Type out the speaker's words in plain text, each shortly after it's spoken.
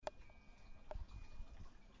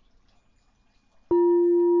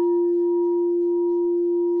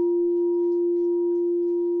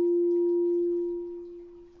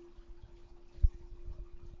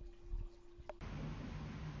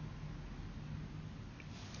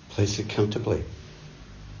Please sit comfortably.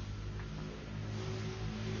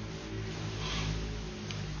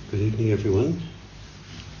 Good evening, everyone,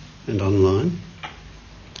 and online.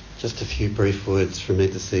 Just a few brief words from me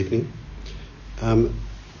this evening.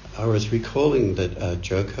 I was recalling that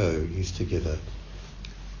Joko used to give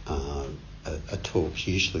a talk.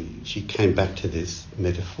 She came back to this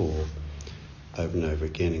metaphor over and over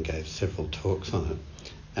again and gave several talks on it.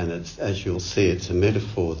 And it's, as you'll see, it's a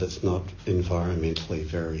metaphor that's not environmentally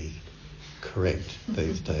very correct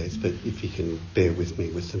these days, but if you can bear with me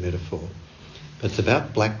with the metaphor. It's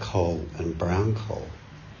about black coal and brown coal.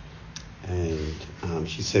 And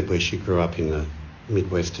she said where she grew up in a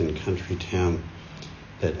Midwestern country town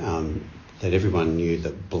that everyone knew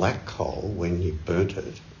that black coal, when you burnt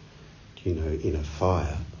it, in a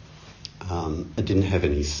fire, it didn't have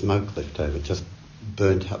any smoke left over, it just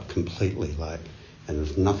burnt up completely, and there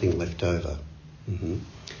was nothing left over.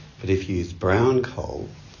 But if you used brown coal,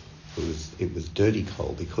 it was dirty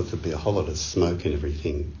coal because there'd be a whole lot of smoke and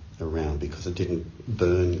everything around because it didn't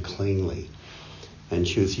burn cleanly. And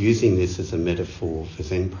she was using this as a metaphor for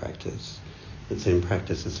Zen practice. That Zen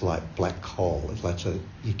practice is like black coal. It's like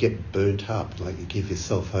you get burnt up, like you give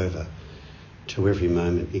yourself over to every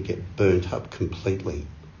moment. You get burnt up completely,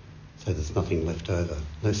 so there's nothing left over.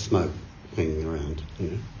 No smoke hanging around.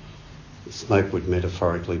 Smoke would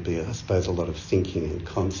metaphorically be, I suppose, a lot of thinking and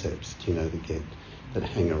concepts, that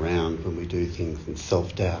hang around when we do things, and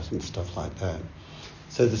self-doubt and stuff like that.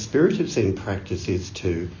 So the spirit of Zen practice is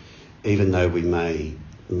to, even though we may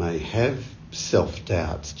have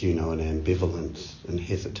self-doubts, and ambivalence and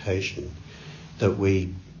hesitation, that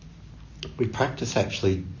we practice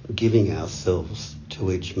actually giving ourselves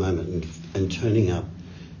to each moment and turning up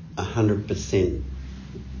 100%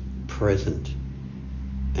 present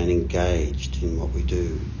and engaged in what we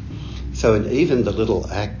do. So even the little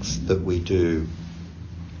acts that we do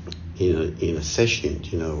in a session,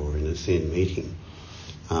 or in a Zen meeting,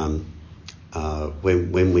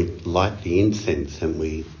 when we light the incense and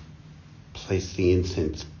we place the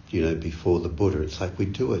incense, before the Buddha, it's like we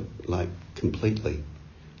do it completely,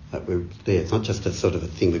 like we're there. It's not just a sort of a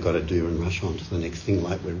thing we've got to do and rush on to the next thing.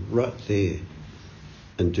 Like we're right there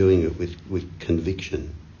and doing it with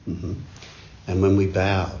conviction. And when we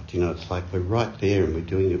bow, it's like we're right there and we're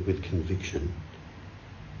doing it with conviction.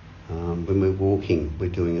 When we're walking,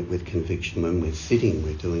 we're doing it with conviction. When we're sitting,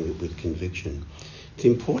 we're doing it with conviction. It's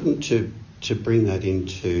important to bring that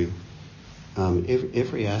into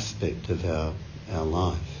every aspect of our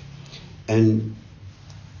life. And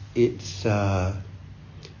it's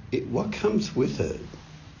what comes with it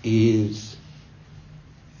is,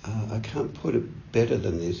 I can't put it better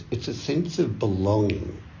than this, it's a sense of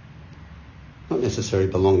belonging. Not necessarily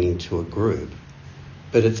belonging to a group,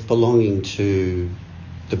 but it's belonging to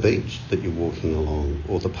the beach that you're walking along,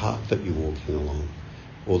 or the park that you're walking along,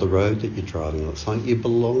 or the road that you're driving on. It's like you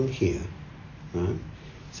belong here, right?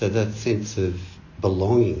 So that sense of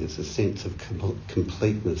belonging is a sense of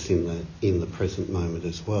completeness in the present moment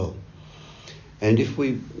as well. And if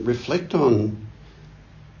we reflect on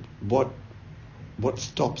what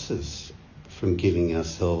stops us from giving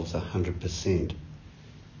ourselves 100%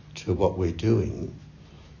 to what we're doing,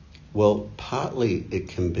 well, partly it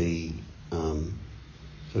can be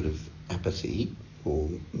sort of apathy or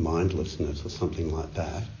mindlessness or something like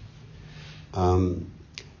that.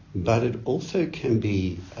 But it also can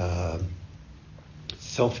be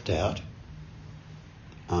self-doubt,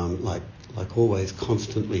 like always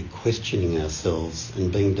constantly questioning ourselves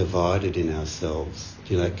and being divided in ourselves.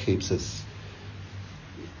 It keeps us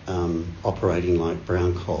operating like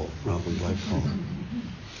brown coal rather than black coal.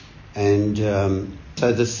 And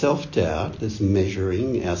so the self-doubt, there's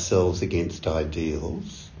measuring ourselves against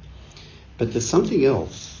ideals, but there's something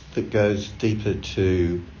else that goes deeper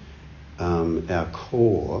to our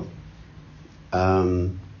core,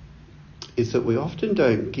 is that we often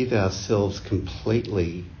don't give ourselves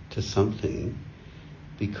completely to something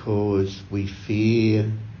because we fear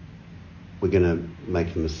we're going to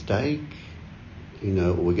make a mistake,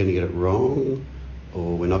 or we're going to get it wrong,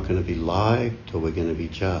 or we're not going to be liked, or we're going to be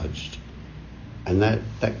judged. And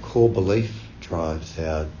that core belief drives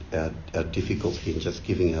our difficulty in just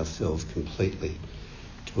giving ourselves completely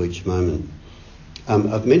to each moment.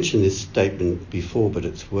 I've mentioned this statement before, but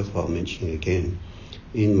it's worthwhile mentioning again.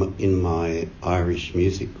 In my Irish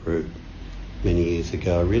music group many years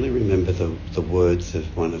ago, I really remember the words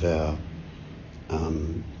of one of our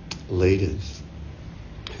leaders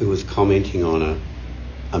who was commenting on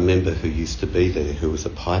a member who used to be there, who was a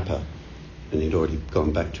piper, and he'd already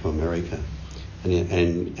gone back to America,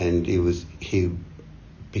 and he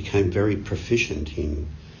became very proficient in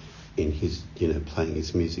in his, playing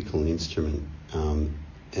his musical instrument.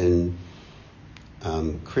 And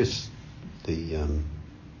Chris, the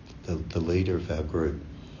leader of our group,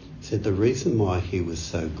 said the reason why he was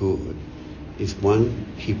so good is,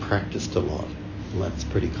 one, he practiced a lot. Well, that's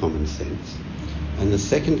pretty common sense. And the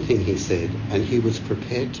second thing he said, and he was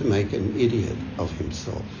prepared to make an idiot of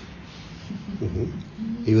himself.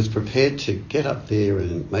 He was prepared to get up there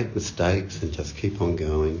and make mistakes and just keep on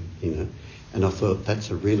going, And I thought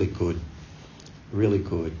that's a really good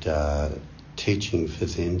teaching for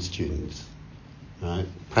Zen students, right?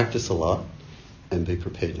 Practice a lot and be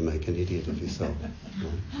prepared to make an idiot of yourself.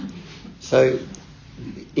 Right? So,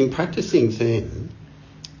 in practicing Zen,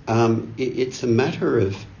 it's a matter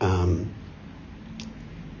of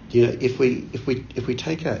if we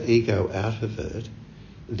take our ego out of it,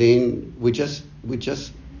 then we just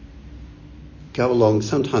go along.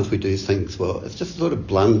 Sometimes we do things, well, it's just sort of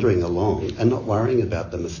blundering along and not worrying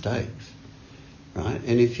about the mistakes, right?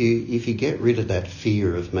 And if you get rid of that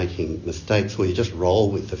fear of making mistakes, or you just roll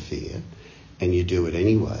with the fear and you do it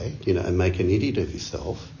anyway, and make an idiot of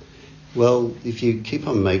yourself, well, if you keep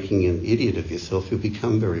on making an idiot of yourself, you'll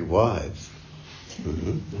become very wise.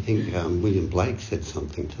 I think William Blake said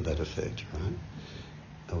something to that effect, right?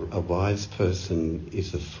 A wise person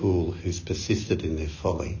is a fool who's persisted in their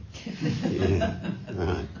folly. Yeah,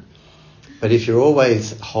 right. But if you're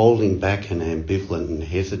always holding back and ambivalent and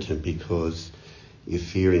hesitant because you're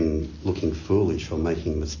fearing looking foolish or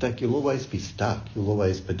making a mistake, you'll always be stuck. You'll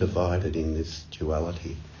always be divided in this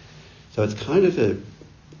duality. So it's kind of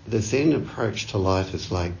the Zen approach to life is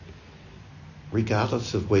like,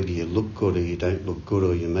 regardless of whether you look good or you don't look good,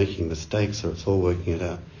 or you're making mistakes or it's all working it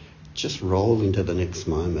out, just roll into the next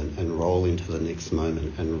moment and roll into the next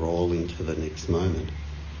moment and roll into the next moment.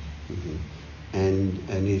 And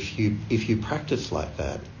if you practice like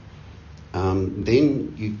that,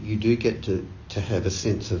 then you do get to have a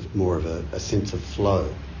sense of more of a sense of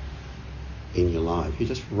flow in your life. You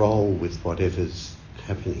just roll with whatever's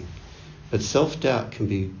happening. But self-doubt can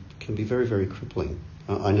be very, very crippling.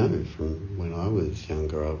 I know from when I was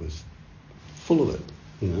younger, I was full of it,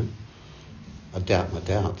 I doubt my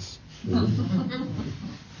doubts.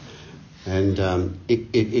 And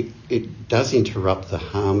it does interrupt the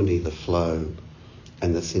harmony, the flow,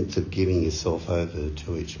 and the sense of giving yourself over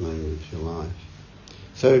to each moment of your life.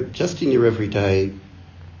 So just in your everyday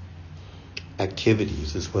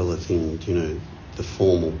activities, as well as in, the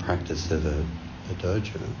formal practice of a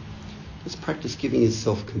dojo, just practice giving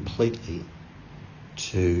yourself completely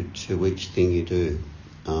to each thing you do,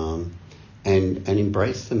 and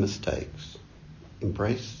embrace the mistakes,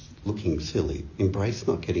 embrace looking silly, embrace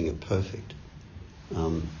not getting it perfect,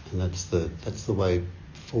 and that's the way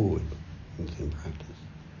forward in Zen practice.